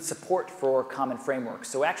include support for common frameworks.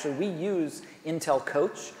 So actually, we use Intel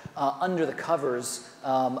Coach under the covers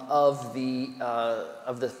of the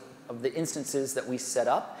of the instances that we set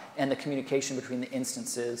up and the communication between the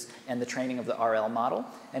instances and the training of the RL model.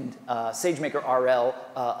 And SageMaker RL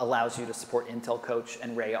allows you to support Intel Coach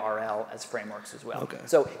and Ray RL as frameworks as well. Okay.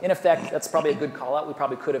 So in effect, that's probably a good call out. We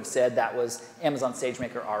probably could have said that was Amazon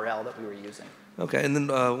SageMaker RL that we were using. Okay, and then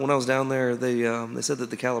when I was down there, they said that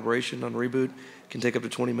the calibration on reboot can take up to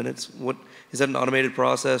 20 minutes. What is that, an automated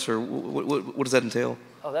process, or what does that entail?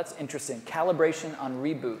 Oh, that's interesting. Calibration on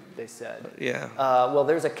reboot, they said. Yeah. Well,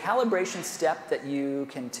 there's a calibration step that you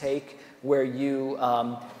can take where you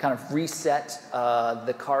kind of reset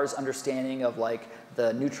the car's understanding of like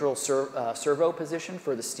the neutral servo position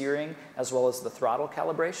for the steering as well as the throttle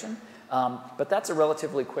calibration. But that's a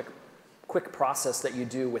relatively quick process that you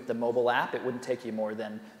do with the mobile app. It wouldn't take you more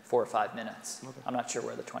than 4 or 5 minutes. Okay. I'm not sure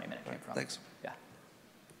where the 20-minute came from. Thanks. Yeah.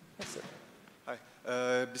 Yes, sir.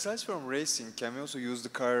 Hi. Besides from racing, can we also use the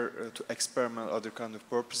car to experiment other kind of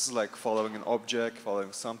purposes, like following an object,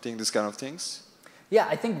 following something, this kind of things? Yeah,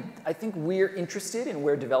 I think we're interested in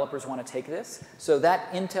where developers want to take this. So that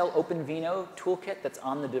Intel OpenVINO toolkit that's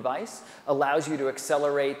on the device allows you to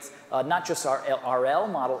accelerate not just our RL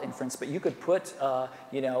model inference, but you could put a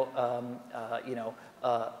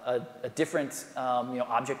different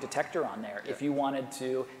object detector on there if you wanted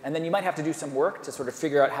to, and then you might have to do some work to sort of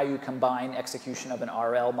figure out how you combine execution of an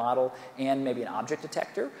RL model and maybe an object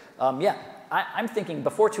detector. Yeah. I'm thinking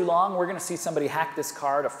before too long we're going to see somebody hack this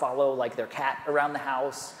car to follow like their cat around the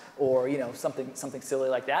house, or something silly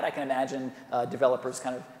like that. I can imagine developers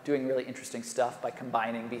kind of doing really interesting stuff by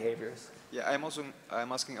combining behaviors. Yeah,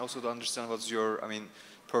 I'm asking also to understand what's your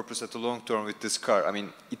purpose at the long term with this car.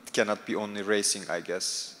 It cannot be only racing, I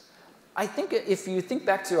guess. I think if you think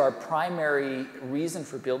back to our primary reason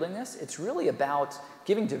for building this, it's really about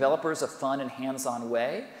giving developers a fun and hands-on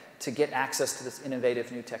way to get access to this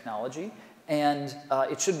innovative new technology. And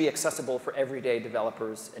it should be accessible for everyday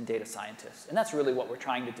developers and data scientists. And that's really what we're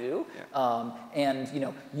trying to do. Yeah.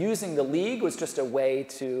 And using the league was just a way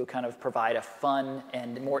to kind of provide a fun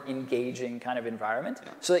and more engaging kind of environment,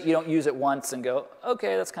 so that you don't use it once and go,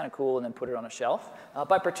 okay, that's kind of cool, and then put it on a shelf.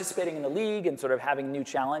 By participating in the league and sort of having new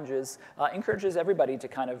challenges, encourages everybody to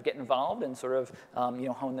kind of get involved and sort of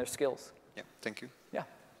hone their skills. Yeah, thank you. Yeah.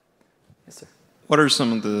 Yes, sir. What are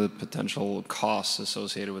some of the potential costs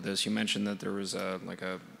associated with this? You mentioned that there was a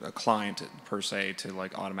client per se to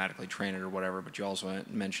like automatically train it or whatever, but you also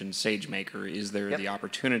mentioned SageMaker. Is there the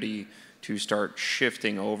opportunity to start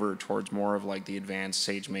shifting over towards more of like the advanced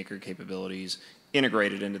SageMaker capabilities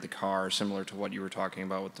integrated into the car, similar to what you were talking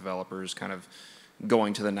about with developers kind of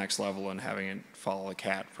going to the next level and having it follow a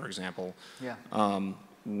cat, for example? Yeah.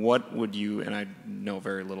 What would you, and I know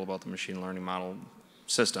very little about the machine learning model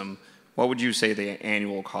system, what would you say the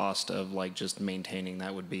annual cost of like just maintaining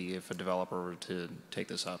that would be if a developer were to take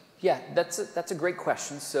this up? Yeah, that's a great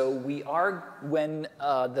question. So we are, when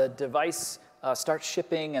the device starts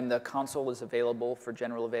shipping and the console is available for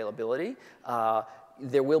general availability,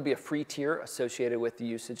 there will be a free tier associated with the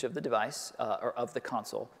usage of the device or of the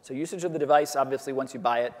console. So usage of the device, obviously, once you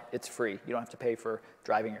buy it, it's free. You don't have to pay for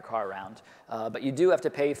driving your car around. But you do have to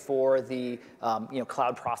pay for the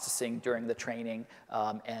cloud processing during the training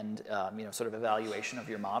and sort of evaluation of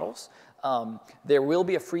your models. There will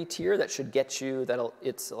be a free tier that should get you,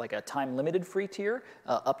 it's like a time-limited free tier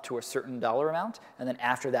up to a certain dollar amount, and then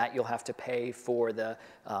after that you'll have to pay for the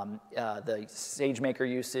SageMaker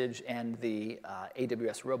usage and the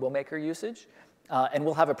AWS RoboMaker usage. And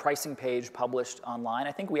we'll have a pricing page published online.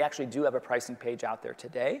 I think we actually do have a pricing page out there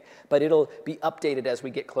today, but it'll be updated as we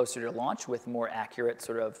get closer to launch with more accurate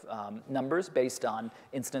sort of numbers based on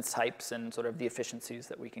instance types and sort of the efficiencies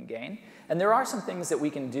that we can gain. And there are some things that we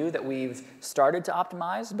can do that we've started to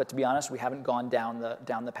optimize, but to be honest, we haven't gone down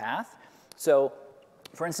the path. So,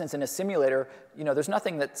 for instance, in a simulator, there's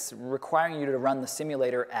nothing that's requiring you to run the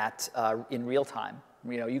simulator in real time.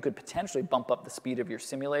 You could potentially bump up the speed of your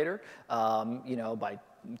simulator, by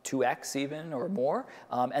 2x even or more,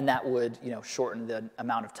 and that would, shorten the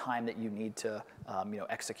amount of time that you need to,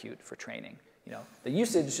 execute for training. The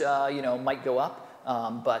usage, might go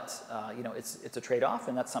up, but, it's a trade-off,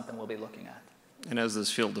 and that's something we'll be looking at. And as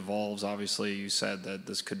this field evolves, obviously you said that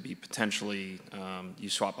this could be potentially, you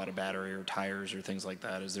swap out a battery or tires or things like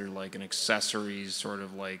that. Is there like an accessories sort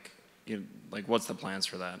of like what's the plans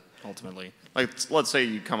for that ultimately? Like, let's say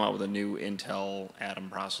you come out with a new Intel Atom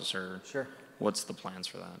processor. Sure. What's the plans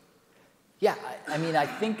for that? Yeah, I mean, I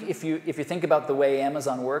think if you think about the way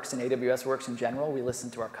Amazon works and AWS works in general, we listen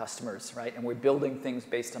to our customers, right? And we're building things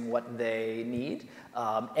based on what they need.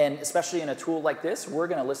 And especially in a tool like this, we're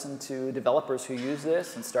going to listen to developers who use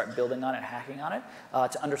this and start building on it, hacking on it,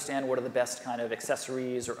 to understand what are the best kind of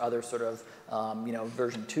accessories or other sort of,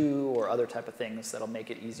 version 2 or other type of things that'll make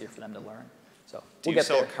it easier for them to learn. So Do you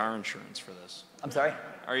sell car insurance for this? I'm sorry?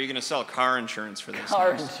 Are you going to sell car insurance for this?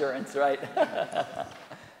 Car insurance, right.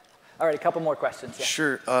 All right, a couple more questions. Yeah.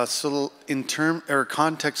 Sure. So in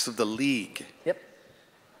context of the league. Yep.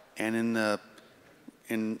 And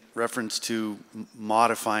in reference to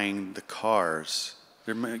modifying the cars,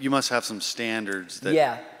 you must have some standards that.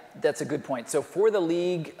 Yeah, that's a good point. So for the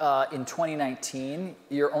league in 2019,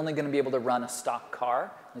 you're only going to be able to run a stock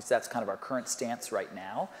car. At least that's kind of our current stance right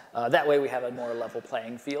now. That way we have a more level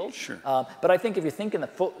playing field. Sure. But I think if you think in the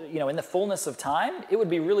fullness of time, it would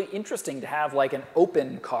be really interesting to have like an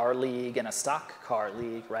open car league and a stock car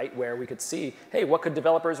league, right? Where we could see, hey, what could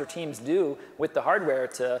developers or teams do with the hardware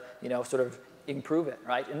to, sort of improve it,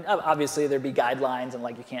 right? And obviously there'd be guidelines and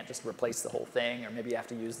like you can't just replace the whole thing, or maybe you have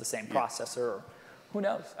to use the same processor, or who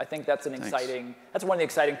knows? I think that's that's one of the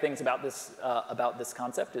exciting things about this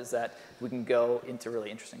concept, is that we can go into really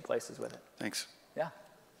interesting places with it. Thanks. Yeah.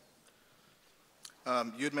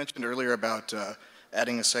 You had mentioned earlier about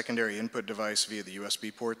adding a secondary input device via the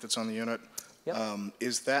USB port that's on the unit. Yep.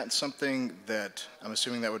 Is that something that, I'm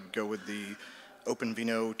assuming that would go with the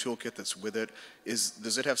OpenVINO toolkit that's with it?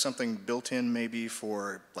 Does it have something built in maybe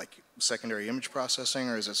for like secondary image processing,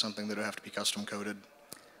 or is it something that would have to be custom coded?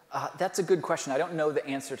 That's a good question. I don't know the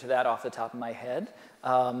answer to that off the top of my head.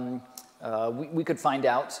 We could find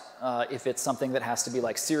out if it's something that has to be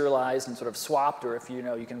like serialized and sort of swapped, or if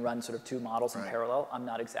you can run sort of two models in parallel. I'm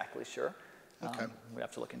not exactly sure. Okay. We'd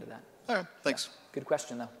have to look into that. All right, thanks. Yeah. Good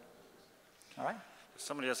question, though. All right.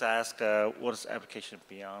 Somebody just asked, what is the application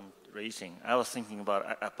beyond racing? I was thinking about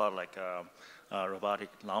like a robotic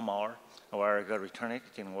lawnmower, where I got to return it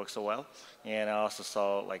didn't work so well. And I also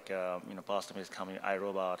saw like, Boston is coming,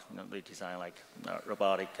 iRobot, they design like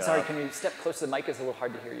robotic. Sorry, can you step close to the mic? It's a little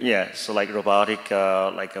hard to hear you. Yeah, so like robotic,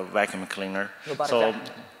 like a vacuum cleaner. Robotic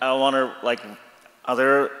vacuum. I wonder, like, are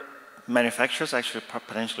there manufacturers actually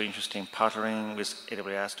potentially interested in partnering with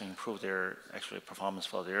AWS to improve their actually performance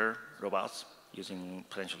for their robots using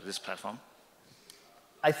potentially this platform?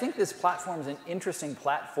 I think this platform is an interesting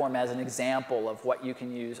platform as an example of what you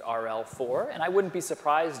can use RL for, and I wouldn't be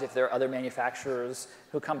surprised if there are other manufacturers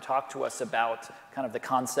who come talk to us about kind of the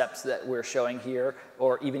concepts that we're showing here,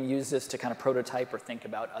 or even use this to kind of prototype or think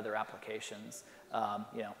about other applications. I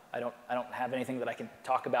don't have anything that I can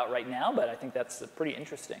talk about right now, but I think that's pretty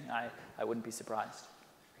interesting. I wouldn't be surprised.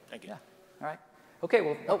 Thank you. Yeah. All right. Okay.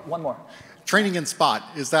 Well, one more. Training in Spot,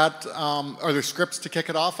 is that? Are there scripts to kick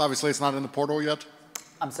it off? Obviously, it's not in the portal yet.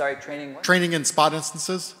 I'm sorry, training what? Training in Spot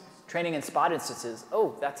instances? Training in Spot instances.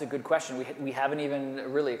 Oh, that's a good question. We haven't even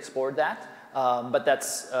really explored that, but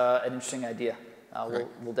that's an interesting idea.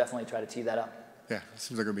 We'll definitely try to tee that up. Yeah,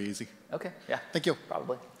 seems like it'll be easy. Okay, yeah. Thank you.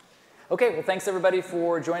 Probably. Okay, well, thanks everybody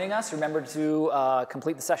for joining us. Remember to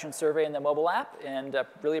complete the session survey in the mobile app, and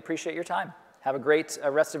really appreciate your time. Have a great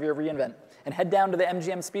rest of your reInvent. And head down to the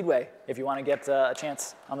MGM Speedway if you want to get a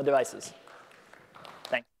chance on the devices.